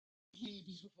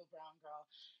beautiful brown girl.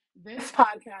 This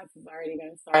podcast is already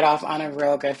going to start off on a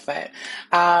real good foot.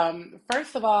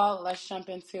 First of all, let's jump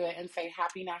into it and say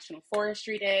Happy National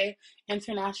Forestry Day,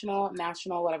 International,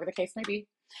 National, whatever the case may be.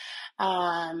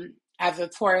 As a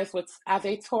Taurus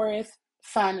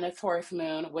sun and a Taurus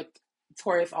moon, with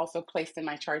Taurus also placed in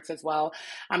my charts as well,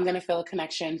 I'm going to feel a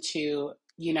connection to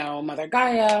Mother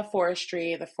Gaia,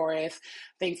 forestry, the forest,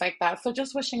 things like that. So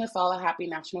just wishing us all a happy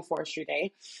National Forestry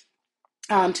Day.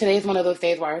 Today's one of those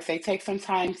days where I say take some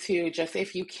time to just,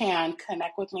 if you can,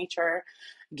 connect with nature,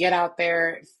 get out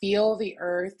there, feel the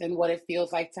earth and what it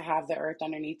feels like to have the earth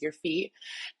underneath your feet,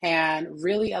 and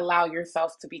really allow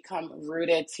yourself to become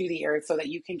rooted to the earth so that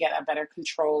you can get a better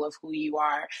control of who you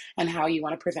are and how you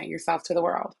want to present yourself to the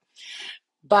world.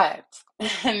 But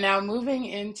now moving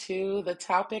into the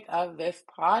topic of this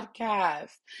podcast.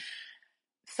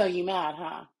 So you mad,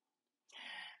 huh?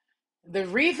 The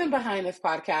reason behind this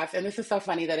podcast, and this is so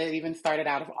funny that it even started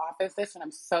out of office, this, and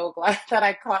I'm so glad that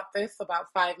I caught this about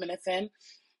 5 minutes in.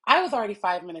 I was already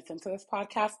 5 minutes into this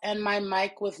podcast, and my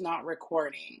mic was not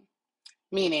recording,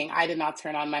 meaning I did not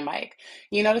turn on my mic.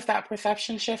 You notice that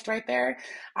perception shift right there?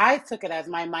 I took it as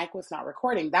my mic was not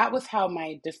recording. That was how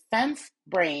my defense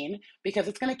brain, because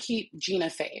it's going to keep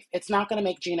Gina safe. It's not going to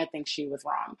make Gina think she was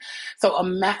wrong. So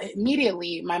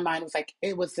immediately my mind was like,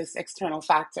 it was this external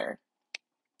factor.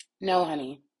 No,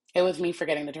 honey. It was me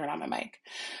forgetting to turn on my mic.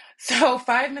 So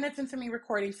 5 minutes into me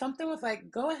recording, something was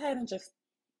like, go ahead and just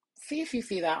see if you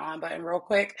see that on button real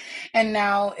quick. And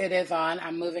now it is on.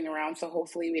 I'm moving around, so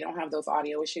hopefully we don't have those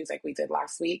audio issues like we did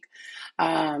last week.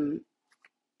 Um,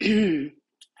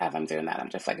 as I'm doing that, I'm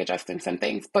just like adjusting some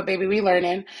things. But baby, we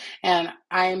learning, and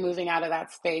I am moving out of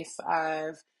that space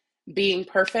of being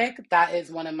perfect. That is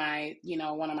one of my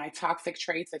toxic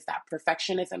traits is that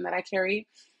perfectionism that I carry.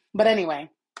 But anyway,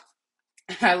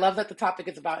 I love that the topic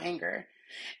is about anger.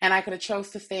 And I could have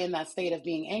chose to stay in that state of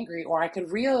being angry, or I could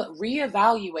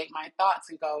reevaluate my thoughts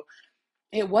and go,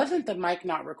 it wasn't the mic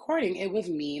not recording, it was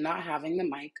me not having the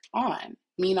mic on,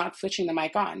 me not switching the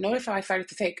mic on. Notice how I started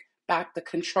to take back the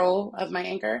control of my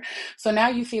anger. So now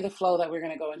you see the flow that we're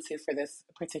going to go into for this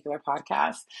particular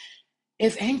podcast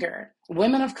is anger.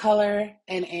 Women of color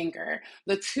and anger.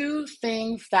 The two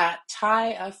things that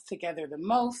tie us together the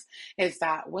most is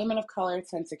that women of color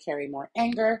tend to carry more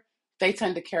anger. They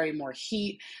tend to carry more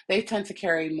heat. They tend to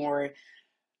carry more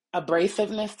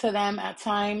abrasiveness to them at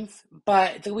times.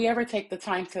 But do we ever take the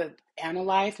time to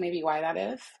analyze maybe why that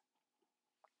is?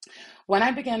 When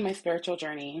I began my spiritual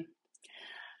journey,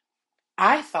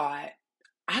 I thought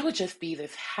I would just be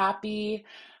this happy,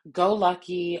 go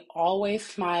lucky, always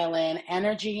smiling,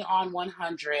 energy on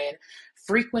 100,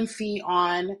 frequency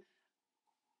on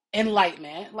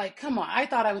enlightenment. Like, come on. I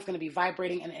thought I was going to be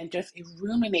vibrating and just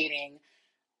illuminating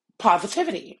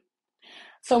positivity.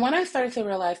 So when I started to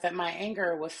realize that my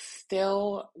anger was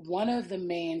still one of the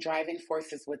main driving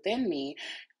forces within me,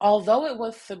 although it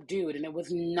was subdued and it was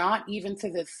not even to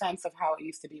the sense of how it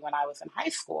used to be when I was in high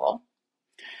school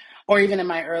or even in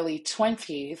my early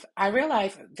 20s, I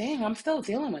realized, dang, I'm still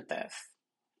dealing with this.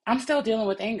 I'm still dealing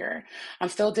with anger. I'm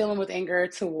still dealing with anger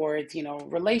towards,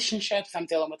 relationships. I'm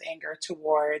dealing with anger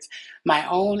towards my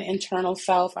own internal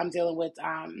self. I'm dealing with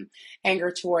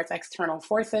anger towards external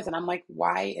forces. And I'm like,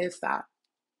 why is that?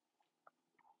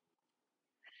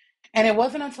 And it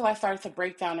wasn't until I started to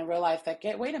break down and realize that,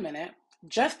 wait a minute,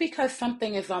 just because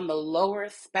something is on the lower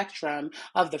spectrum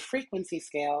of the frequency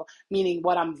scale, meaning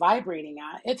what I'm vibrating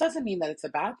at, it doesn't mean that it's a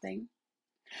bad thing.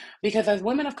 Because as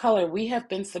women of color, we have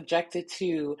been subjected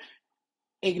to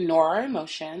ignore our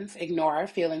emotions, ignore our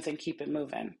feelings, and keep it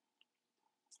moving.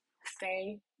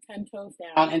 Stay 10 toes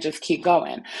down and just keep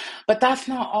going. But that's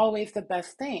not always the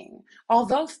best thing.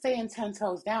 Although staying 10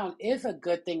 toes down is a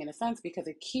good thing in a sense because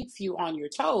it keeps you on your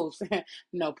toes,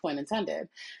 no pun intended.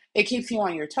 It keeps you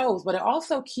on your toes, but it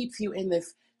also keeps you in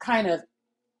this kind of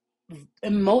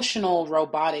emotional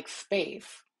robotic space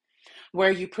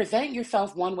where you present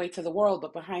yourself one way to the world,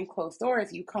 but behind closed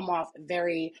doors, you come off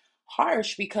very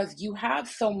harsh because you have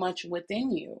so much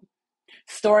within you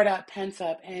stored up, pent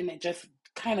up, and just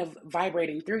kind of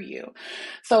vibrating through you.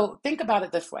 So think about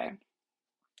it this way.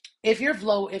 If you're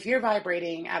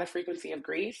vibrating at a frequency of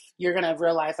grief, you're gonna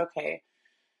realize, okay,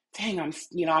 dang,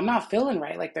 I'm not feeling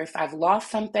right. Like I've lost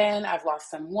something, I've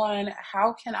lost someone.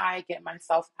 How can I get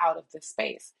myself out of this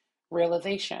space?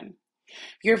 Realization.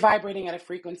 If you're vibrating at a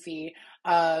frequency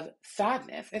of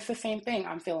sadness, it's the same thing.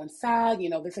 I'm feeling sad.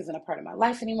 This isn't a part of my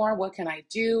life anymore. What can I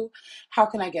do? How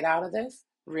can I get out of this?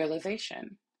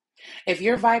 Realization. If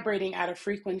you're vibrating at a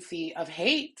frequency of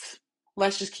hate,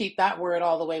 Let's just keep that word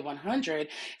all the way 100.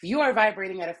 If you are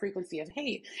vibrating at a frequency of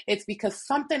hate, it's because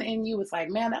something in you is like,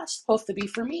 man, that's supposed to be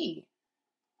for me.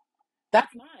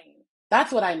 That's mine.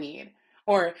 That's what I need.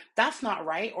 Or that's not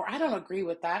right. Or I don't agree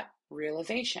with that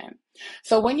realization.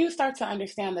 So when you start to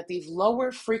understand that these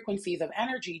lower frequencies of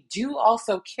energy do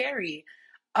also carry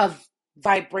a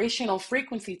vibrational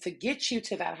frequency to get you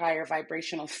to that higher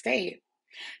vibrational state,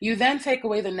 you then take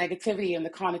away the negativity and the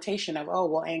connotation of, oh,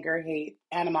 well, anger, hate,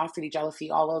 animosity, jealousy,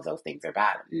 all of those things are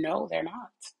bad. No, they're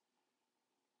not.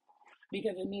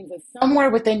 Because it means that somewhere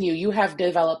within you, you have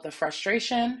developed the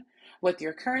frustration with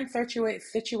your current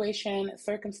situation,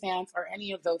 circumstance, or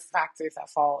any of those factors that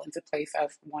fall into place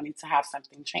of wanting to have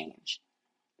something change.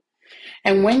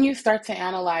 And when you start to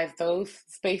analyze those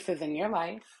spaces in your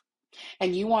life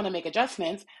and you want to make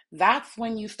adjustments, that's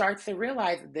when you start to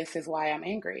realize this is why I'm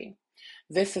angry.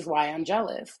 This is why I'm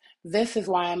jealous. This is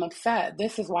why I'm upset.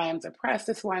 This is why I'm depressed.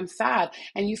 This is why I'm sad.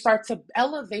 And you start to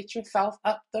elevate yourself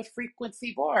up the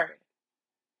frequency board.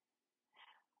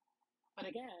 But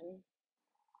again,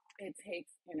 it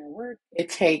takes inner work, it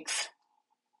takes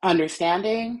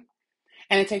understanding,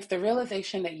 and it takes the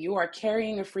realization that you are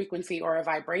carrying a frequency or a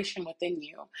vibration within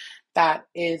you that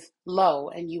is low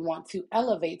and you want to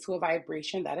elevate to a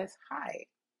vibration that is high.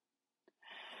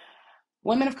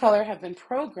 Women of color have been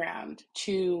programmed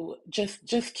to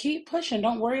just keep pushing.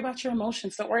 Don't worry about your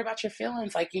emotions. Don't worry about your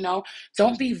feelings. Like,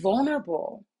 don't be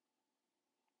vulnerable.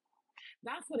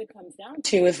 That's what it comes down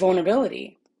to, is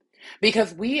vulnerability.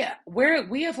 Because we as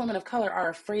women of color are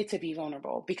afraid to be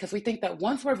vulnerable because we think that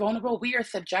once we're vulnerable, we are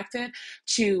subjected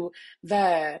to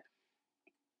the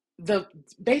the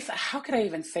base. How could I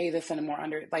even say this in a more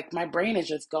under, like, my brain is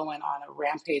just going on a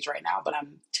rampage right now, but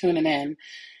I'm tuning in.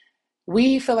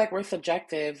 We feel like we're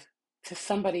subjective to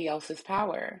somebody else's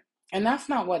power, and that's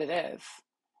not what it is.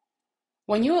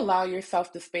 When you allow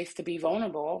yourself the space to be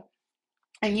vulnerable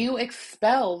and you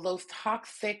expel those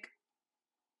toxic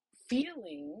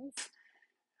feelings.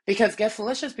 Because guess what?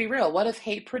 Let's just be real. What does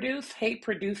hate produce? Hate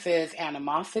produces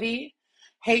animosity.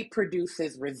 Hate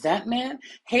produces resentment.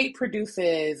 Hate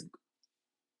produces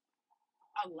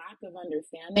a lack of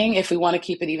understanding, if we want to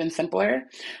keep it even simpler.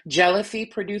 Jealousy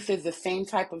produces the same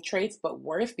type of traits, but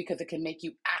worse, because it can make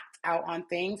you act out on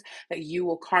things that you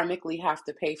will karmically have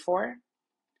to pay for.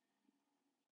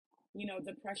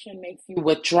 Depression makes you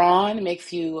withdrawn,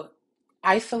 makes you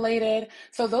isolated.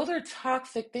 So those are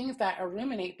toxic things that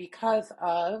eliminate because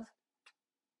of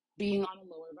being on a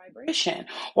lower vibration.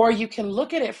 Or you can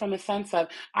look at it from a sense of,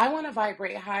 I want to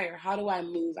vibrate higher. How do I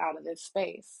move out of this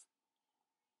space?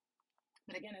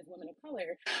 But again, as women of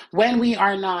color, when we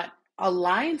are not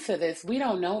aligned to this, we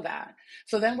don't know that.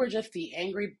 So then we're just the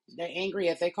angry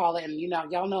as they call it. And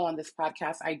y'all know on this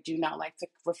podcast, I do not like to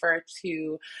refer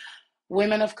to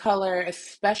women of color,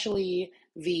 especially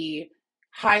the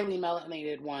highly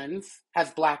melanated ones,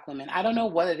 as Black women. I don't know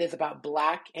what it is about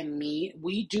Black and me.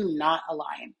 We do not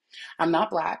align. I'm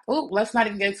not Black. Oh, let's not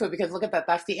even get into it because look at that.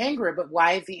 That's the anger. But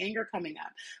why is the anger coming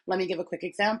up? Let me give a quick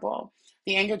example.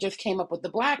 The anger just came up with the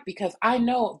Black because I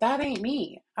know that ain't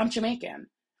me. I'm Jamaican.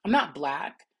 I'm not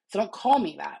Black. So don't call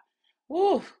me that.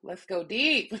 Ooh, let's go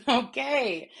deep.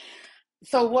 Okay.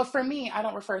 So, what for me, I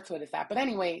don't refer to it as that. But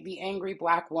anyway, the angry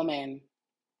Black woman,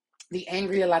 the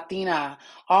angry Latina,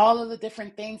 all of the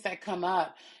different things that come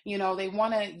up, they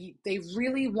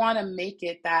really want to make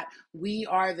it that we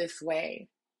are this way.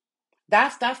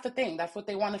 That's the thing. That's what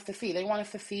they want us to see. They want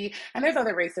us to see, and there's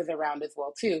other races around as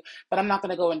well too, but I'm not going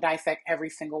to go and dissect every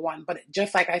single one. But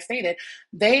just like I stated,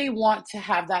 they want to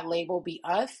have that label be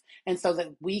us, and so that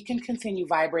we can continue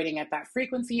vibrating at that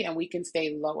frequency and we can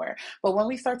stay lower. But when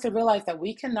we start to realize that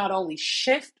we can not only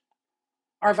shift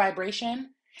our vibration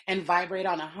and vibrate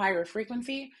on a higher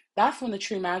frequency, that's when the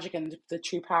true magic and the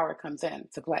true power comes in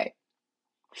to play.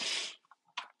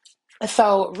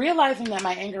 So realizing that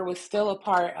my anger was still a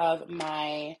part of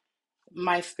my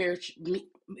spiritual,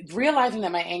 realizing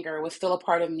that my anger was still a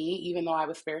part of me, even though I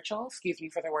was spiritual, excuse me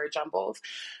for the word jumbles,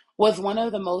 was one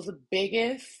of the most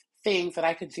biggest things that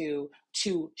I could do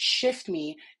to shift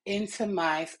me into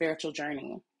my spiritual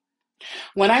journey.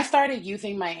 When I started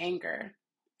using my anger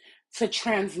to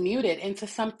transmute it into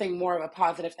something more of a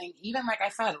positive thing, even like I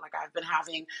said, like I've been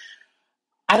having,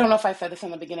 I don't know if I said this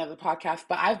in the beginning of the podcast,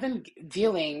 but I've been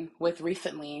dealing with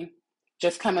recently,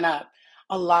 just coming up,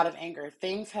 a lot of anger.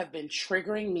 Things have been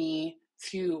triggering me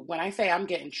to, when I say I'm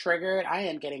getting triggered, I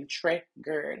am getting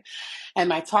triggered.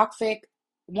 And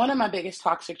one of my biggest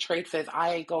toxic traits is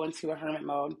I go into a hermit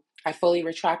mode. I fully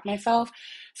retract myself.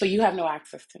 So you have no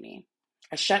access to me.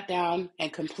 I shut down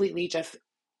and completely just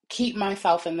keep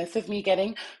myself. And this is me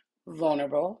getting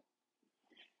vulnerable.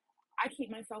 I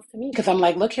keep myself to me because I'm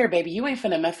like, look here, baby, you ain't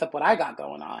finna mess up what I got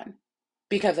going on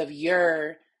because of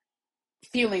your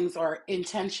feelings or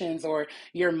intentions or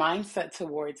your mindset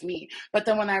towards me. But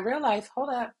then when I realized, hold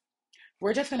up,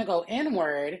 we're just going to go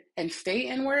inward and stay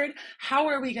inward. How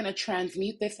are we going to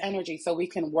transmute this energy so we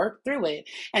can work through it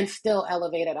and still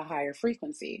elevate at a higher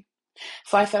frequency?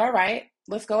 So I said, all right,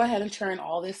 let's go ahead and turn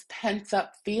all this pent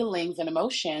up feelings and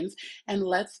emotions and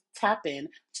let's tap in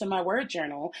to my word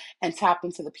journal and tap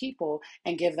into the people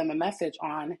and give them a message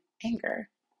on anger.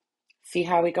 See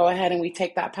how we go ahead and we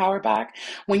take that power back?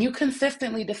 When you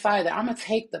consistently decide that I'm going to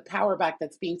take the power back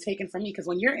that's being taken from me, because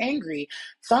when you're angry,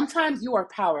 sometimes you are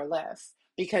powerless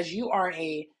because you are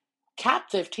a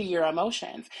captive to your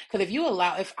emotions. Because if you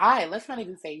allow, if I, let's not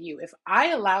even say you, if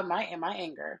I allowed my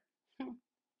anger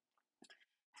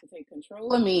to take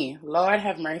control of me, Lord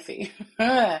have mercy.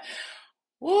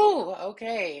 Woo,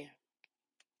 okay.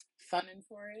 Sun in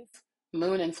Taurus,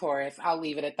 Moon in Taurus, I'll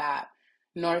leave it at that.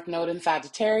 North Node in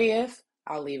Sagittarius,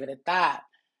 I'll leave it at that.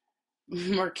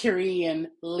 Mercury and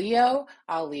Leo,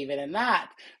 I'll leave it in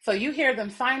that. So you hear them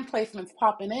sign placements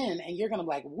popping in, and you're going to be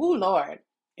like, woo, Lord.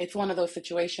 It's one of those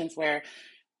situations where,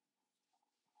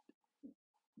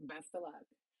 best of luck.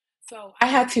 So I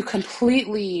had to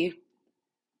completely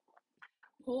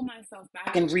pull myself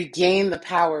back and regain the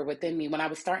power within me. When I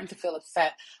was starting to feel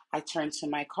upset, I turned to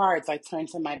my cards, I turned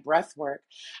to my breath work.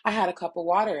 I had a cup of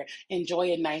water, enjoy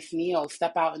a nice meal,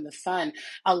 step out in the sun,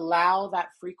 allow that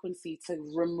frequency to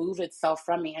remove itself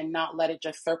from me and not let it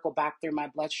just circle back through my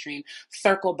bloodstream,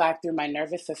 circle back through my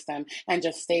nervous system, and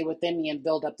just stay within me and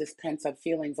build up this pent up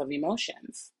feelings of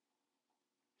emotions.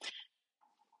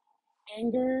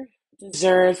 Anger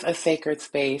deserves a sacred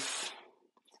space.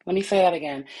 Let me say that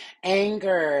again.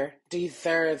 Anger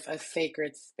deserves a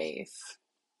sacred space.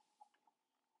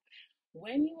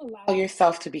 When you allow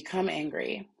yourself to become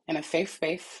angry in a safe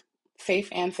space, safe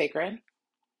and sacred,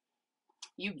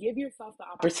 you give yourself the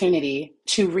opportunity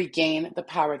to regain the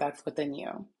power that's within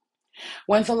you.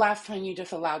 When's the last time you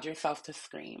just allowed yourself to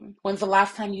scream? When's the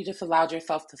last time you just allowed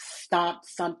yourself to stomp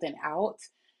something out?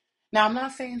 Now, I'm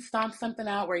not saying stomp something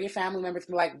out where your family members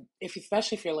be like, if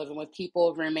especially if you're living with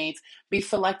people, roommates, be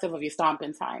selective of your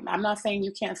stomping time. I'm not saying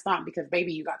you can't stomp because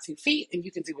baby, you got 2 feet and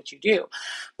you can do what you do.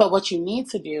 But what you need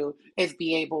to do is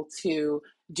be able to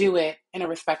do it in a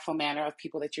respectful manner of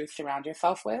people that you surround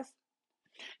yourself with.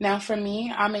 Now, for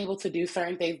me, I'm able to do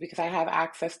certain things because I have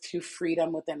access to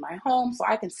freedom within my home. So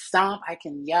I can stomp, I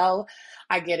can yell,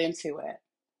 I get into it.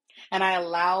 And I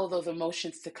allow those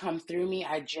emotions to come through me.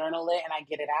 I journal it and I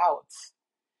get it out.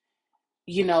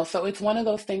 So it's one of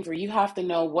those things where you have to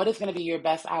know what is going to be your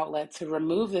best outlet to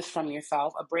remove this from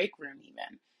yourself, a break room,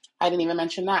 even. I didn't even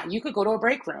mention that. You could go to a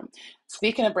break room.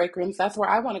 Speaking of break rooms, that's where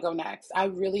I want to go next. I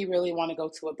really, really want to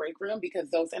go to a break room because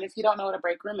and if you don't know what a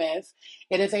break room is,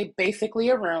 it is basically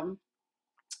a room.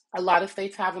 A lot of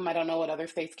states have them. I don't know what other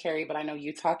states carry, but I know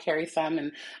Utah carries some.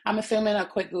 And I'm assuming a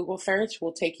quick Google search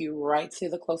will take you right to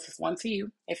the closest one to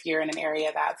you if you're in an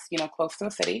area that's, close to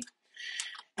a city.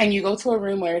 And you go to a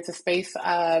room where it's a space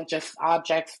of just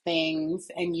objects, things,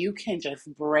 and you can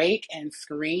just break and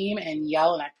scream and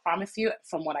yell. And I promise you,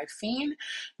 from what I've seen,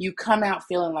 you come out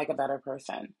feeling like a better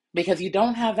person because you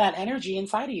don't have that energy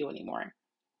inside of you anymore.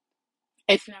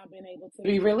 It's now been able to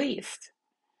be released.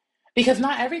 Because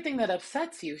not everything that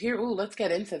upsets you, here, ooh, let's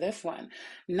get into this one.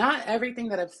 Not everything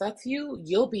that upsets you,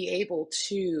 you'll be able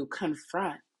to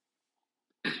confront.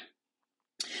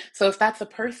 So if that's a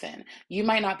person, you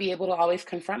might not be able to always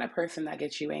confront a person that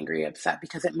gets you angry or upset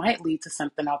because it might lead to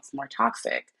something else more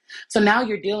toxic. So now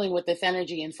you're dealing with this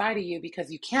energy inside of you because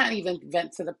you can't even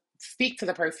speak to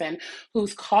the person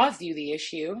who's caused you the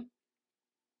issue.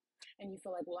 And you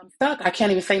feel like, well, I'm stuck. I can't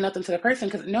even say nothing to the person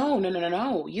because no, no, no, no,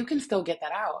 no. You can still get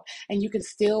that out and you can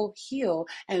still heal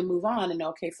and move on. And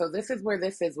okay, so this is where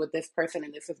this is with this person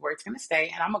and this is where it's going to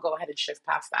stay. And I'm going to go ahead and shift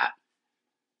past that.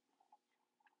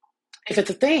 If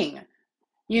it's a thing,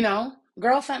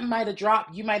 girl, something might have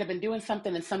dropped. You might have been doing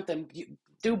something and something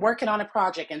do working on a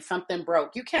project and something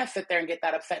broke. You can't sit there and get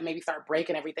that upset and maybe start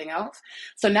breaking everything else.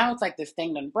 So now it's like this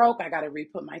thing done broke. I got to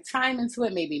re-put my time into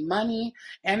it, maybe money,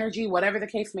 energy, whatever the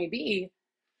case may be,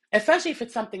 especially if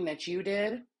it's something that you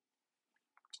did.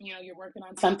 You're working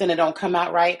on something that don't come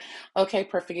out right. Okay,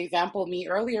 perfect example, me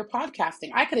earlier podcasting.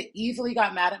 I could have easily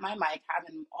got mad at my mic,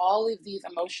 having all of these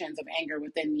emotions of anger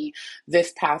within me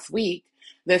this past week,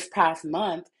 this past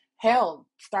month. Hell,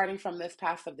 starting from this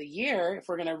past of the year, if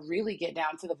we're going to really get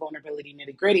down to the vulnerability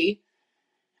nitty gritty.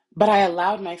 But I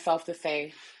allowed myself to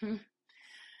say,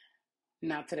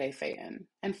 not today, Satan,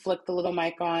 and flick the little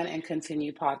mic on and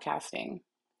continue podcasting.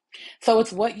 So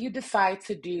it's what you decide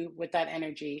to do with that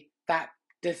energy that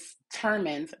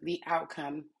determines the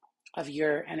outcome of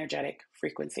your energetic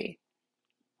frequency.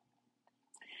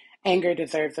 Anger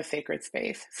deserves a sacred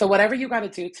space. So, whatever you got to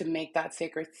do to make that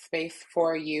sacred space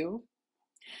for you,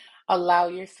 allow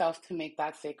yourself to make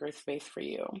that sacred space for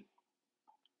you.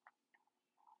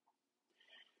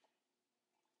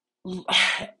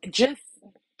 Just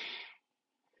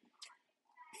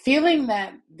feeling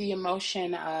that the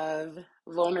emotion of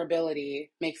vulnerability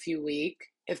makes you weak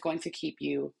is going to keep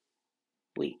you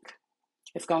weak.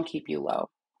 It's going to keep you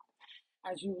low.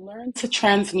 As you learn to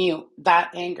transmute that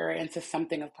anger into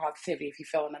something of positivity, if you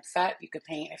feel an upset, you could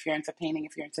paint. If you're into painting,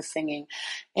 if you're into singing,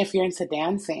 if you're into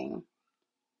dancing,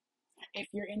 if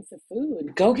you're into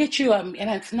food, go get you and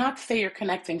it's not to say you're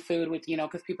connecting food with,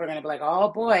 because people are going to be like,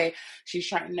 oh boy, she's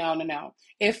trying. No, no, no.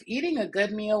 If eating a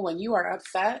good meal when you are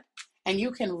upset and you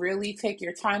can really take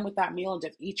your time with that meal and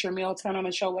just eat your meal, turn on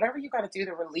a show, whatever you got to do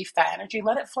to release that energy,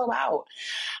 let it flow out.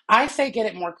 I say get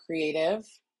it more creative.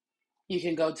 You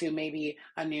can go to maybe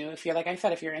if you're, like I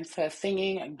said, if you're into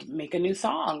singing, make a new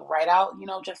song, write out,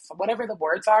 just whatever the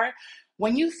words are.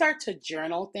 When you start to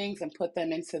journal things and put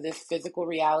them into this physical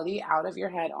reality out of your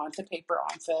head onto paper,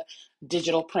 onto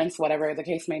digital prints, whatever the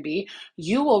case may be,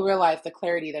 you will realize the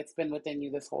clarity that's been within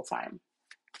you this whole time,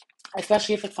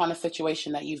 especially if it's on a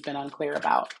situation that you've been unclear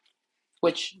about,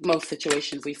 which most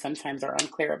situations we sometimes are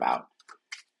unclear about.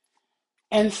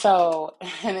 And so,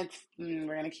 and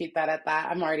we're going to keep that at that.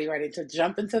 I'm already ready to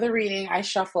jump into the reading. I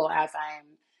shuffle as I'm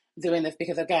doing this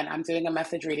because, again, I'm doing a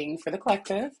message reading for the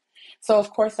collective. So,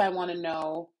 of course, I want to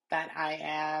know that I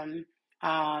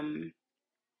am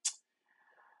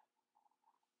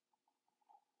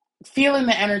feeling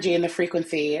the energy and the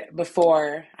frequency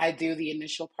before I do the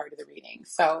initial part of the reading.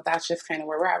 So, that's just kind of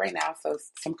where we're at right now. So,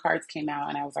 some cards came out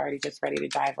and I was already just ready to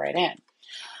dive right in.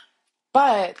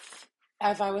 But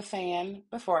as I was saying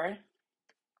before,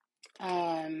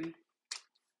 um,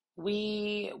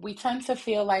 we tend to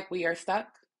feel like we are stuck,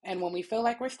 and when we feel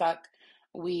like we're stuck,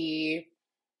 we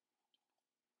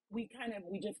we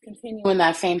just continue in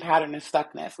that same pattern of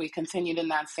stuckness. We continued in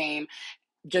that same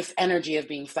just energy of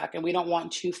being stuck, and we don't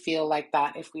want to feel like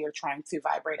that if we are trying to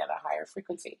vibrate at a higher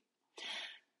frequency.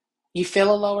 You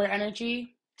feel a lower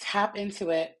energy, tap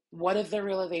into it. What is the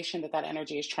realization that that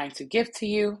energy is trying to give to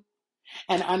you?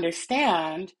 And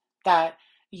understand that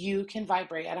you can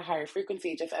vibrate at a higher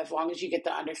frequency just as long as you get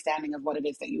the understanding of what it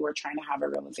is that you are trying to have a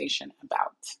realization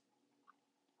about.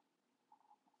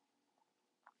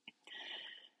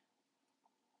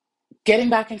 Getting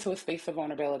back into a space of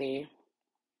vulnerability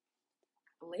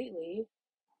lately,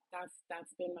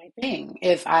 that's been my thing.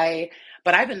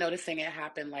 But I've been noticing it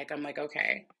happen. Like I'm like,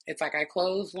 okay, it's like I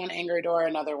close one anger door,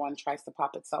 another one tries to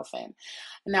pop itself in.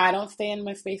 Now I don't stay in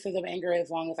my spaces of anger as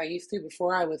long as I used to.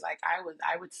 Before I was like, I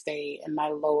would stay in my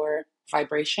lower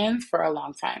vibrations for a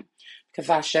long time because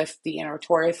that's just the inner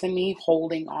Taurus in me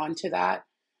holding on to that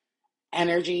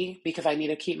energy because I need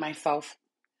to keep myself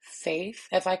safe,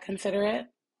 as I consider it.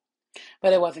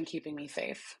 But it wasn't keeping me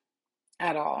safe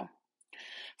at all.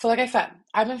 So, like I said,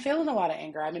 I've been feeling a lot of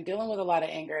anger. I've been dealing with a lot of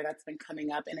anger that's been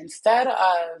coming up. And instead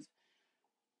of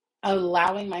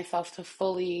allowing myself to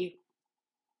fully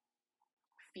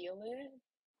feel it,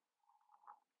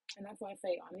 and that's why I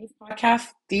say on these podcasts,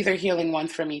 these are healing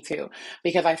ones for me too,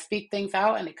 because I speak things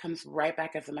out and it comes right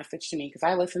back as a message to me because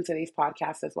I listen to these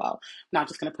podcasts as well. I'm not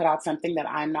just going to put out something that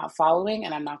I'm not following,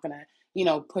 and I'm not going to,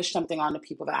 push something on to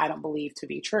people that I don't believe to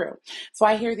be true. So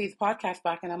I hear these podcasts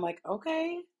back and I'm like,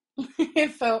 okay.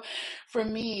 So for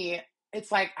me, it's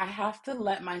like I have to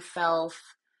let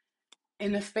myself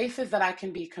in the spaces that I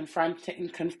can be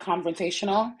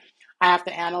confrontational. I have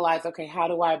to analyze, okay, how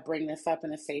do I bring this up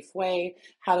in a safe way?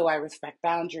 How do I respect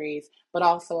boundaries, but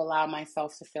also allow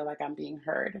myself to feel like I'm being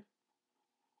heard?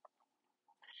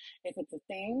 If it's a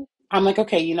thing, I'm like,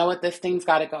 okay, you know what? This thing's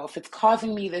got to go. If it's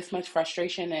causing me this much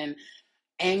frustration and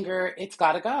anger, it's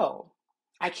got to go.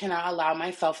 I cannot allow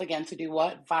myself again to do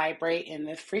what? Vibrate in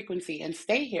this frequency and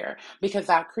stay here because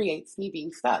that creates me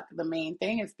being stuck. The main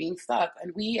thing is being stuck.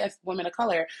 And we, as women of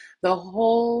color, the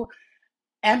whole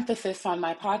emphasis on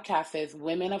my podcast is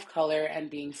women of color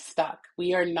and being stuck.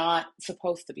 We are not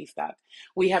supposed to be stuck.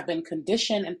 We have been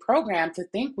conditioned and programmed to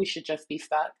think we should just be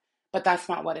stuck, but that's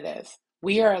not what it is.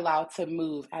 We are allowed to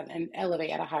move and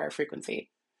elevate at a higher frequency.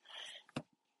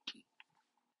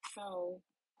 So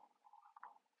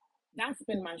that's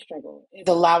been my struggle, is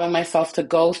allowing myself to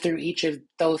go through each of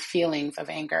those feelings of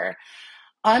anger,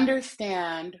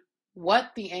 understand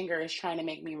what the anger is trying to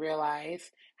make me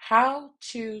realize, how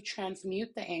to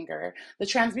transmute the anger. The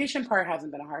transmutation part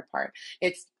hasn't been a hard part.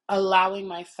 It's allowing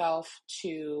myself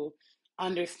to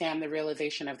understand the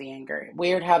realization of the anger.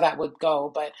 Weird how that would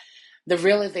go, but the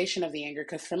realization of the anger,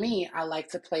 because for me, I like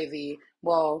to play the,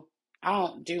 well, I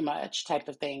don't do much type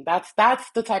of thing. That's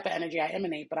the type of energy I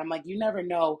emanate, but I'm like, you never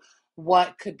know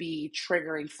what could be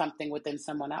triggering something within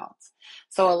someone else.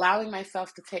 So allowing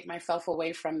myself to take myself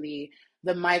away from the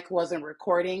mic wasn't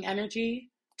recording energy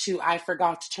to I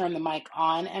forgot to turn the mic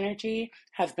on energy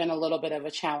has been a little bit of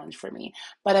a challenge for me.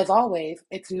 But as always,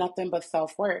 it's nothing but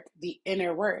self work, the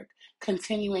inner work,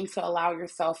 continuing to allow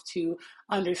yourself to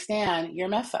understand your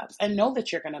mess ups and know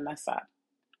that you're going to mess up.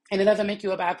 And it doesn't make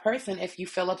you a bad person if you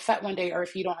feel upset one day or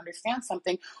if you don't understand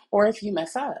something or if you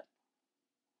mess up.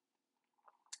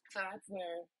 So that's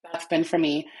where that's been for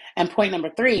me. And point number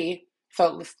three,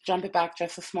 so let's jump it back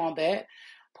just a small bit.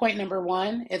 Point number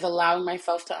one is allowing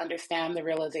myself to understand the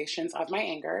realizations of my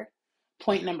anger.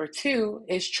 Point number two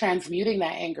is transmuting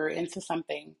that anger into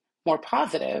something more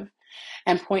positive.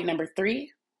 And point number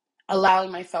three,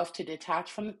 allowing myself to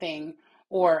detach from the thing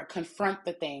or confront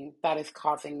the thing that is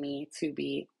causing me to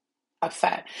be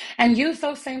upset. And use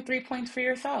those same 3 points for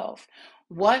yourself.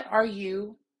 What are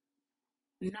you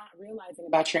not realizing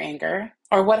about your anger?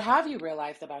 Or what have you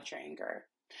realized about your anger?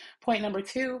 Point number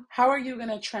two, how are you going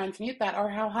to transmute that, or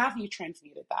how have you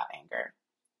transmuted that anger?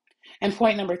 And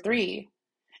point number three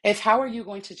is how are you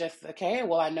going to just, okay,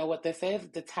 well, I know what this is,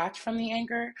 detach from the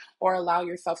anger, or allow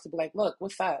yourself to be like, look,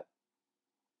 what's up?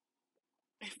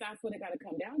 If that's what it got to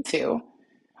come down to.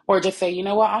 Or just say, you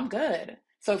know what, I'm good.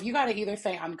 So if you got to either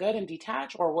say I'm good and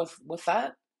detach, or what's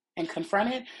up and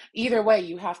confront it, either way,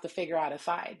 you have to figure out a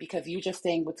side, because you just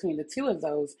staying between the two of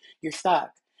those, you're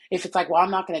stuck. If it's like, well,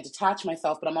 I'm not going to detach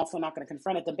myself, but I'm also not going to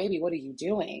confront it, then baby, what are you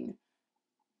doing?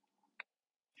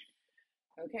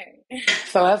 Okay.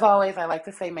 So as always, I like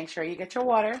to say, make sure you get your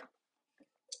water.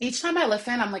 Each time I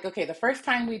listen, I'm like, okay, the first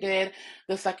time we did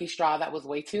the sucky straw, that was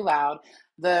way too loud.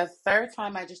 The third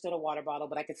time I just did a water bottle,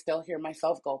 but I could still hear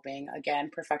myself gulping.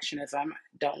 Again, perfectionism,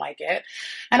 don't like it.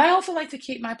 And I also like to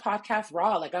keep my podcast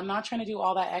raw. Like, I'm not trying to do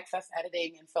all that excess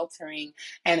editing and filtering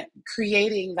and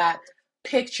creating that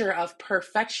picture of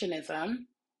perfectionism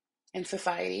in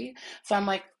society. So I'm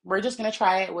like, we're just gonna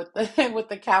try it with the with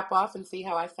the cap off and see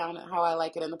how I sound, how I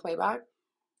like it in the playback.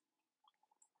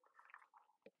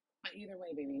 But either way,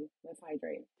 baby, let's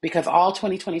hydrate. Because all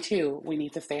 2022, we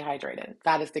need to stay hydrated.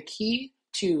 That is the key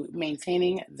to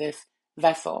maintaining this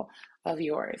vessel of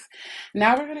yours.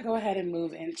 Now we're going to go ahead and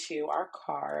move into our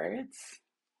cards.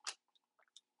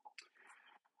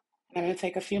 I'm going to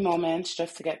take a few moments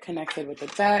just to get connected with the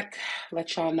deck,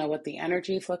 let y'all know what the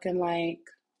energy is looking like.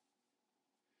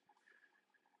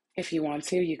 If you want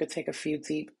to, you could take a few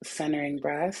deep centering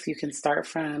breaths. You can start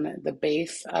from the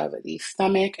base of the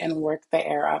stomach and work the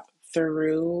air up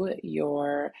through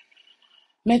your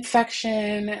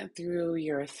midsection, through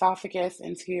your esophagus,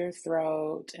 into your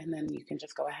throat, and then you can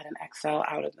just go ahead and exhale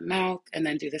out of the mouth, and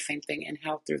then do the same thing.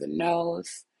 Inhale through the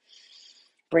nose,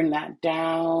 bring that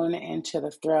down into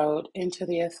the throat, into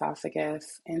the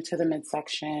esophagus, into the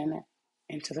midsection,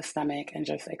 into the stomach, and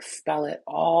just expel it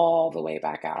all the way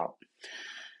back out.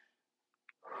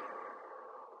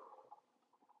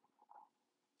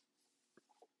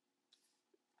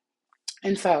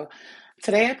 And so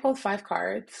today I pulled 5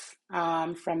 cards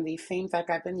from the same deck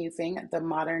I've been using, the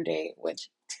Modern Day Witch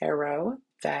Tarot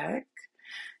deck.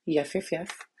 Yes, yes, yes.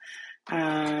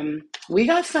 We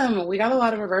got a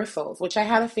lot of reversals, which I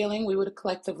had a feeling we would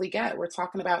collectively get. We're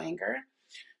talking about anger.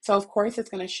 So of course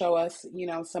it's going to show us,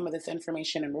 some of this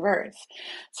information in reverse.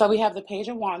 So we have the Page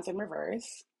of Wands in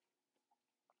reverse.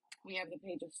 We have the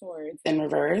Page of Swords in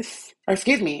reverse. Or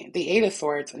excuse me, the Eight of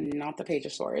Swords, not the Page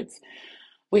of Swords.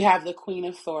 We have the Queen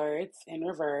of Swords in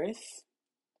reverse.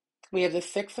 We have the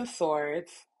Six of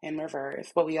Swords in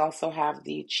reverse, but we also have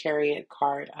the Chariot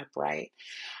card upright.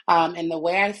 And the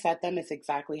way I set them is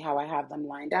exactly how I have them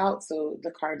lined out. So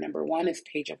the card number one is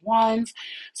Page of Wands.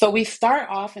 So we start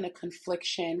off in a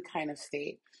confliction kind of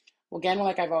state. Well, again,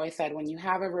 like I've always said, when you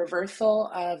have a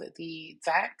reversal of the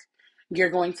deck, you're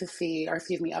going to see, or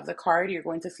excuse me, of the card, you're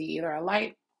going to see either a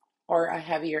light or a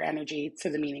heavier energy to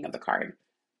the meaning of the card.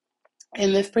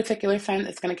 In this particular sense,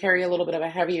 it's going to carry a little bit of a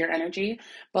heavier energy,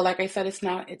 but like I said, it's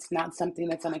not something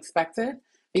that's unexpected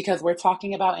because we're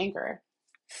talking about anger.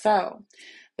 So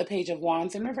the Page of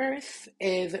Wands in reverse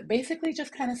is basically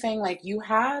just kind of saying like you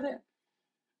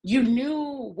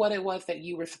knew what it was that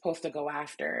you were supposed to go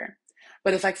after,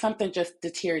 but it's like something just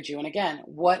deterred you. And again,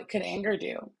 what could anger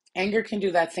do? Anger can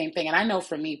do that same thing. And I know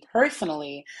for me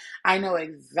personally, I know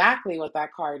exactly what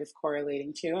that card is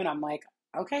correlating to. And I'm like,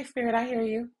 okay, Spirit, I hear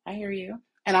you. I hear you.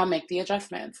 And I'll make the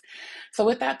adjustments. So,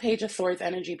 with that Page of Swords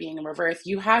energy being in reverse,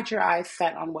 you had your eyes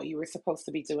set on what you were supposed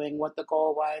to be doing, what the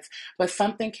goal was, but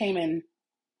something came in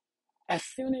As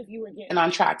soon as you were getting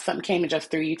on track, something came and just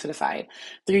threw you to the side,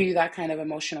 threw you that kind of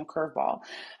emotional curveball.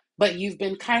 But you've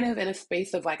been kind of in a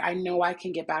space of like, I know I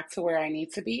can get back to where I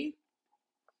need to be.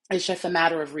 It's just a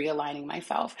matter of realigning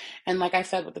myself. And like I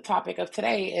said, what the topic of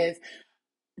today is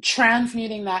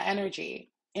transmuting that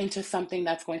energy into something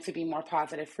that's going to be more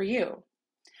positive for you.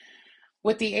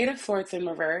 With the Eight of Swords in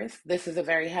reverse, this is a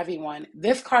very heavy one.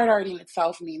 This card already in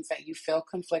itself means that you feel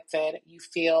conflicted, you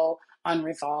feel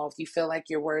unresolved, you feel like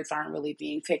your words aren't really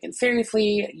being taken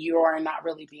seriously, you are not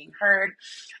really being heard,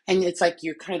 and it's like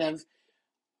you're kind of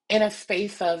in a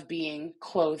space of being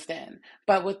closed in.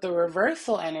 But with the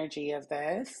reversal energy of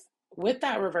this, with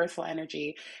that reversal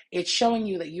energy, it's showing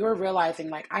you that you're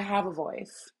realizing, like, I have a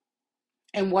voice,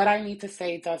 and what I need to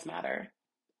say does matter.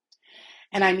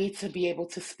 And I need to be able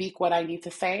to speak what I need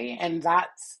to say. And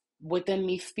that's within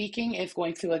me speaking is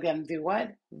going to, again, do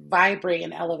what? Vibrate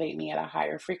and elevate me at a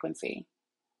higher frequency.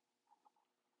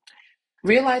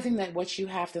 Realizing that what you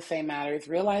have to say matters,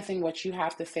 realizing what you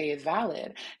have to say is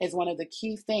valid is one of the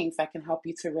key things that can help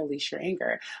you to release your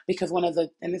anger. Because one of the,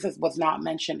 and this is, was not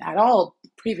mentioned at all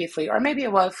previously, or maybe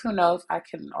it was, who knows, I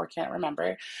can or can't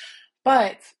remember.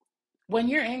 But when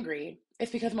you're angry,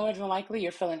 it's because more than likely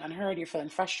you're feeling unheard, you're feeling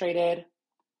frustrated.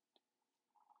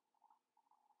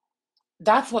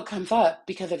 That's what comes up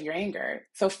because of your anger.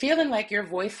 So feeling like your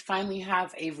voice finally has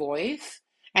a voice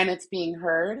and it's being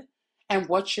heard and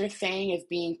what you're saying is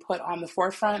being put on the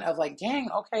forefront of like, dang,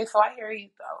 okay, so I hear you.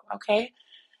 Okay.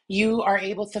 You are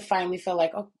able to finally feel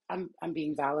like, oh, I'm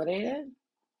being validated.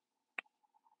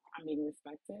 I'm being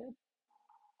respected.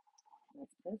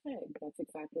 That's perfect. That's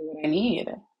exactly what I need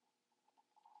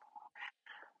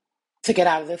to get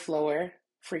out of this lower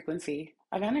frequency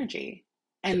of energy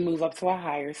and move up to a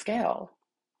higher scale.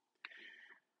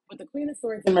 With the Queen of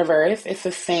Swords in reverse, it's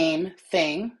the same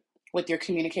thing with your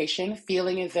communication,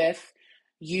 feeling as if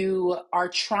you are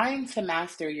trying to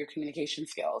master your communication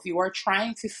skills. You are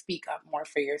trying to speak up more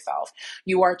for yourself.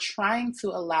 You are trying to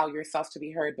allow yourself to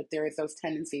be heard, but there is those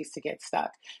tendencies to get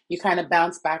stuck. You kind of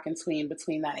bounce back in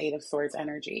between that Eight of Swords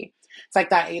energy. It's like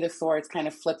that Eight of Swords kind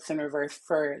of flips in reverse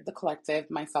for the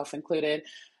collective, myself included,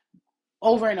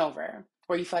 over and over,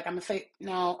 where you feel like, I'm gonna say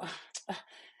no,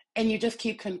 and you just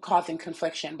keep causing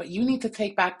confliction. But you need to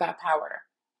take back that power.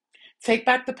 Take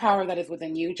back the power that is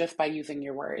within you just by using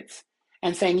your words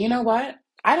and saying, you know what?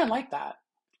 I didn't like that.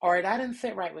 Or that didn't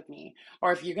sit right with me.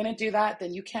 Or if you're going to do that,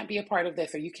 then you can't be a part of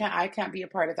this. Or I can't be a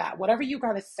part of that. Whatever you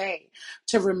got to say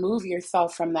to remove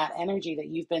yourself from that energy that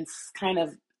you've been kind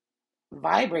of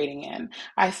vibrating in.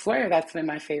 I swear that's been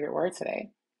my favorite word today.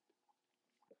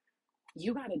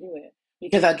 You got to do it.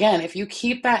 Because again, if you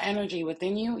keep that energy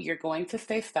within you, you're going to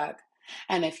stay stuck.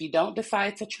 And if you don't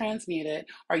decide to transmute it,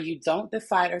 or you don't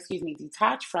decide, or excuse me,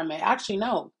 detach from it, actually,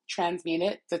 no, transmute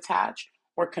it, detach,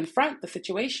 or confront the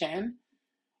situation,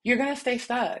 you're going to stay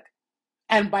stuck.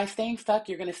 And by staying stuck,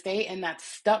 you're going to stay in that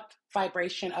stuck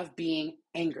vibration of being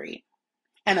angry.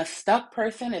 And a stuck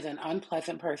person is an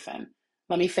unpleasant person.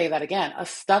 Let me say that again. A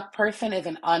stuck person is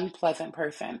an unpleasant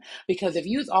person. Because if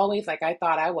you's always like I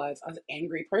thought I was, an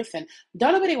angry person,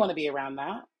 don't nobody want to be around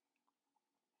that.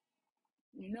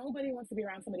 Nobody wants to be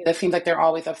around somebody that seems like they're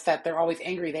always upset, they're always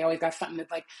angry, they always got something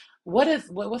that's like,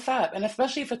 what's up? And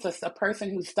especially if it's a person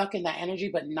who's stuck in that energy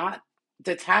but not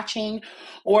detaching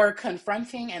or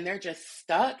confronting and they're just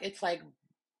stuck, it's like,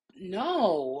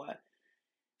 no,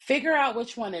 figure out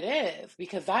which one it is,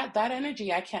 because that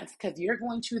energy I can't, because you're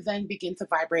going to then begin to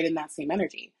vibrate in that same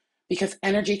energy, because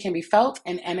energy can be felt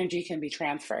and energy can be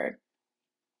transferred.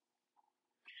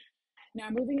 Now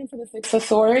moving into the Six of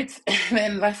Swords,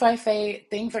 and that's why I say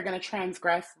things are going to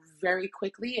transgress very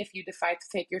quickly if you decide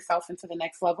to take yourself into the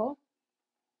next level.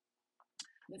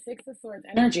 The Six of Swords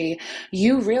energy,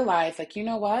 you realize, like, you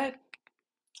know what,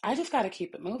 I just got to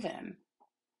keep it moving.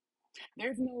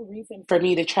 There's no reason for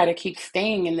me to try to keep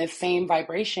staying in this same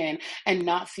vibration and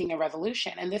not seeing a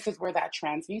revolution. And this is where that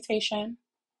transmutation,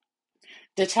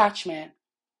 detachment,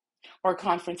 or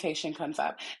confrontation comes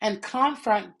up. And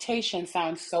confrontation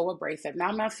sounds so abrasive. Now,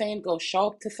 I'm not saying go show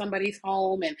up to somebody's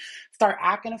home and start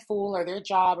acting a fool or their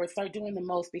job or start doing the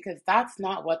most, because that's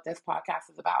not what this podcast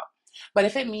is about. But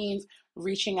if it means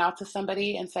reaching out to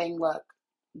somebody and saying, look,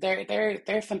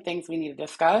 there's some things we need to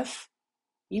discuss,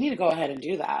 you need to go ahead and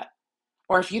do that.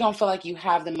 Or if you don't feel like you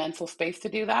have the mental space to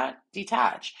do that,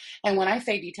 detach. And when I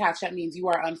say detach, that means you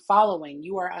are unfollowing,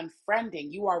 you are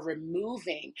unfriending, you are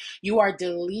removing, you are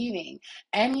deleting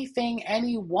anything,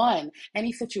 anyone,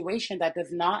 any situation that does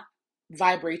not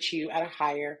vibrate you at a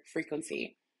higher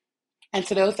frequency. And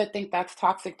to those that think that's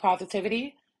toxic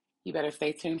positivity, you better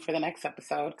stay tuned for the next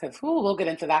episode, because we'll get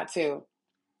into that too.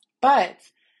 But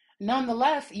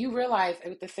nonetheless, you realize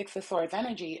with the Six of Swords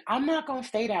energy, I'm not going to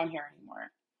stay down here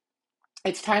anymore.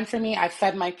 It's time for me. I've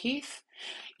said my piece.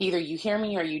 Either you hear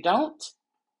me or you don't.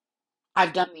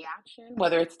 I've done the action,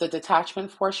 whether it's the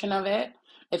detachment portion of it,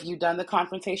 if you've done the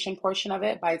confrontation portion of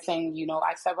it by saying,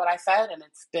 I said what I said and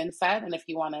it's been said. And if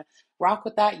you want to rock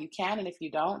with that, you can. And if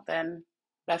you don't, then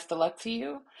best of luck to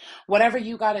you. Whatever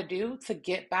you got to do to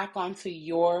get back onto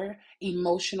your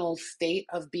emotional state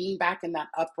of being back in that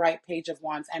upright Page of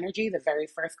Wands energy, the very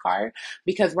first card,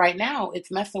 because right now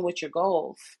it's messing with your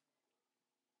goals.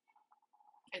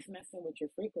 It's messing with your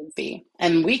frequency.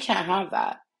 And we can't have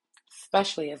that,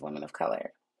 especially as women of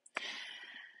color.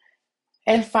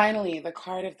 And finally, the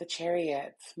card of the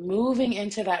Chariot, moving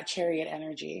into that Chariot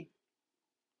energy,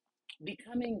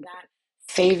 becoming that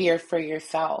savior for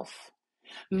yourself,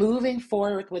 moving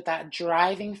forward with that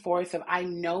driving force of, I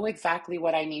know exactly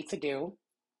what I need to do.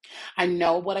 I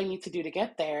know what I need to do to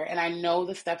get there, and I know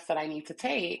the steps that I need to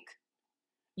take.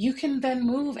 You can then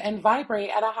move and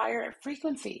vibrate at a higher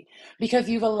frequency because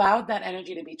you've allowed that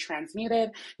energy to be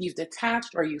transmuted, you've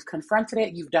detached or you've confronted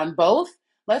it, you've done both.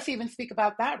 Let's even speak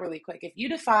about that really quick. If you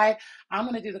decide I'm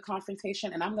going to do the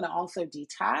confrontation and I'm going to also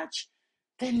detach,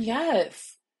 then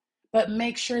yes, but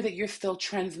make sure that you're still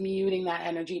transmuting that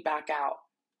energy back out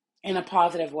in a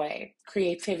positive way.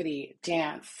 Creativity,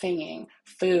 dance, singing,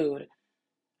 food,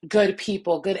 good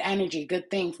people, good energy, good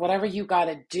things, whatever you got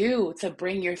to do to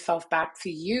bring yourself back to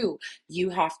you, you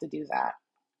have to do that.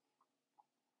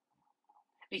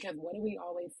 Because what do we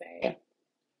always say?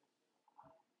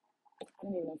 I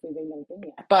don't even know if we've made another thing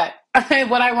yet. But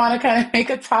what I want to kind of make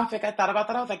a topic, I thought about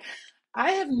that. I was like,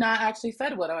 I have not actually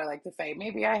said what do I like to say.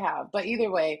 Maybe I have. But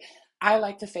either way, I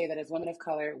like to say that as women of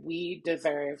color, we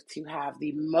deserve to have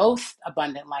the most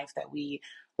abundant life that we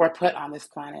were put on this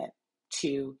planet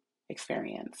to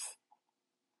experience.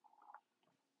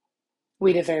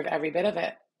 We deserve every bit of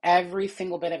it, every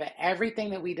single bit of it. Everything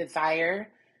that we desire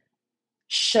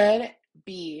should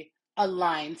be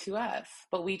aligned to us.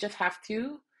 But we just have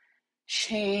to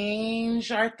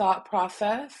change our thought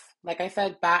process. Like I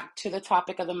said, back to the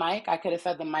topic of the mic, I could have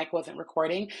said the mic wasn't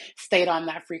recording, stayed on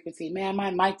that frequency. Man,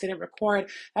 my mic didn't record.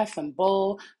 That's some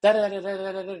bull, da da da da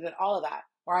da da da, all of that.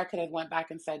 Or I could have went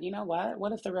back and said, you know what?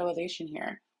 What is the realization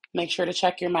here? Make sure to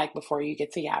check your mic before you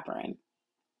get to yabbering.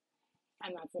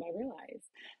 And that's what I realized.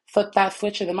 Flip that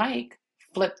switch of the mic,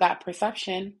 flip that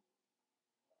perception.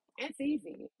 It's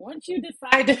easy. Once you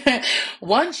decide that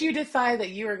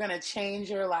you are going to change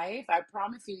your life, I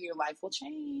promise you your life will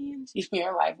change.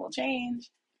 Your life will change.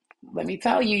 Let me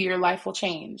tell you, your life will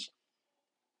change.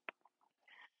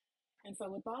 And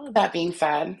so with all of that being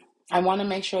said, I want to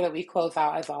make sure that we close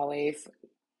out as always,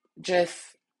 just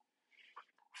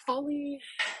fully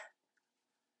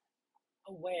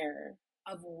aware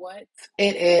of what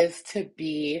it is to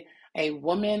be a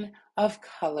woman of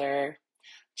color,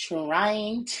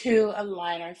 trying to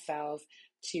align ourselves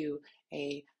to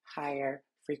a higher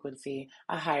frequency,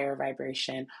 a higher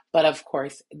vibration, but of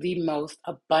course, the most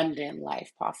abundant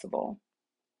life possible.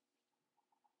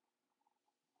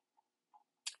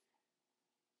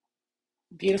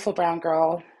 Beautiful brown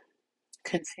girl,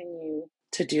 continue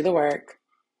to do the work,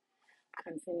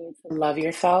 continue to love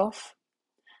yourself,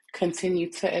 continue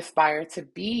to aspire to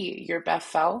be your best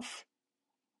self,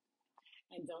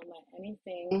 and don't let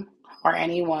anything or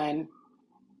anyone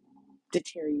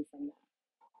deter you from that.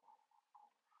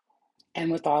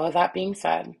 And with all of that being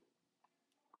said,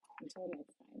 until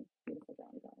next time, beautiful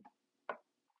brown girl.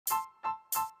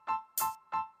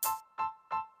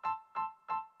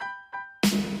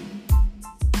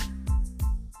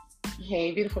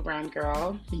 Hey, beautiful brown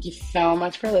girl. Thank you so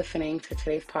much for listening to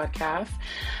today's podcast.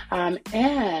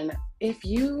 And if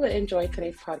you enjoyed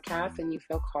today's podcast and you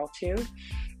feel called to,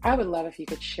 I would love if you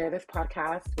could share this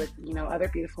podcast with, other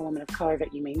beautiful women of color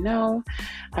that you may know.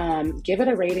 Give it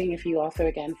a rating if you also,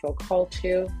 again, feel called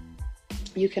to.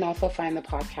 You can also find the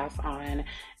podcast on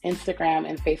Instagram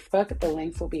and Facebook. The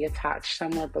links will be attached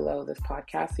somewhere below this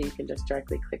podcast, so you can just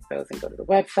directly click those and go to the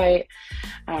website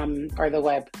or the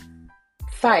website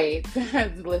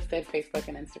listed Facebook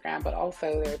and Instagram, but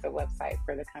also there's a website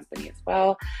for the company as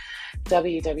well,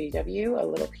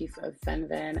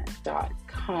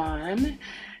 www.alittlepieceofzenvin.com.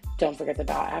 Don't forget the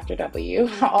dot after W.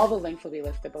 All the links will be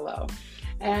listed below.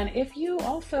 And if you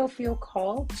also feel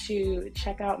called to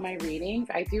check out my readings,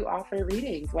 I do offer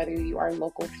readings, whether you are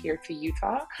local here to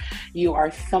Utah, you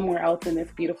are somewhere else in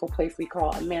this beautiful place we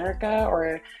call America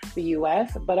or the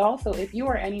US, but also if you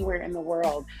are anywhere in the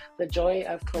world. The joy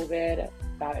of COVID,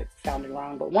 that sounded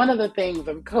wrong, but one of the things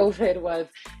of COVID was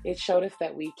it showed us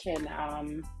that we can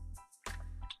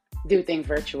do things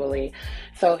virtually.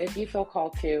 So if you feel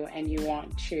called to and you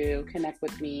want to connect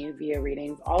with me via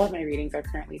readings, all of my readings are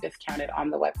currently discounted on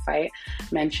the website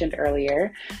mentioned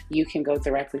earlier. You can go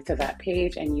directly to that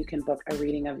page and you can book a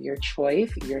reading of your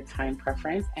choice, your time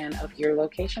preference, and of your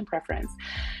location preference.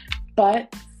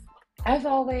 But as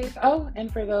always,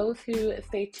 and for those who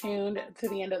stay tuned to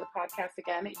the end of the podcast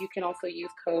again, you can also use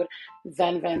code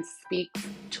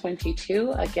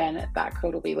ZenVenSpeaks22. Again, that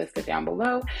code will be listed down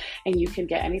below, and you can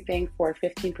get anything for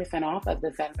 15% off of the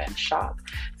ZenVen shop.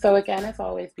 So again, as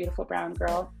always, beautiful brown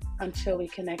girl, until we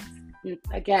connect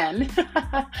again,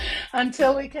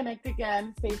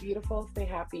 stay beautiful, stay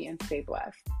happy, and stay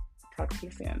blessed. Talk to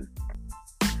you soon.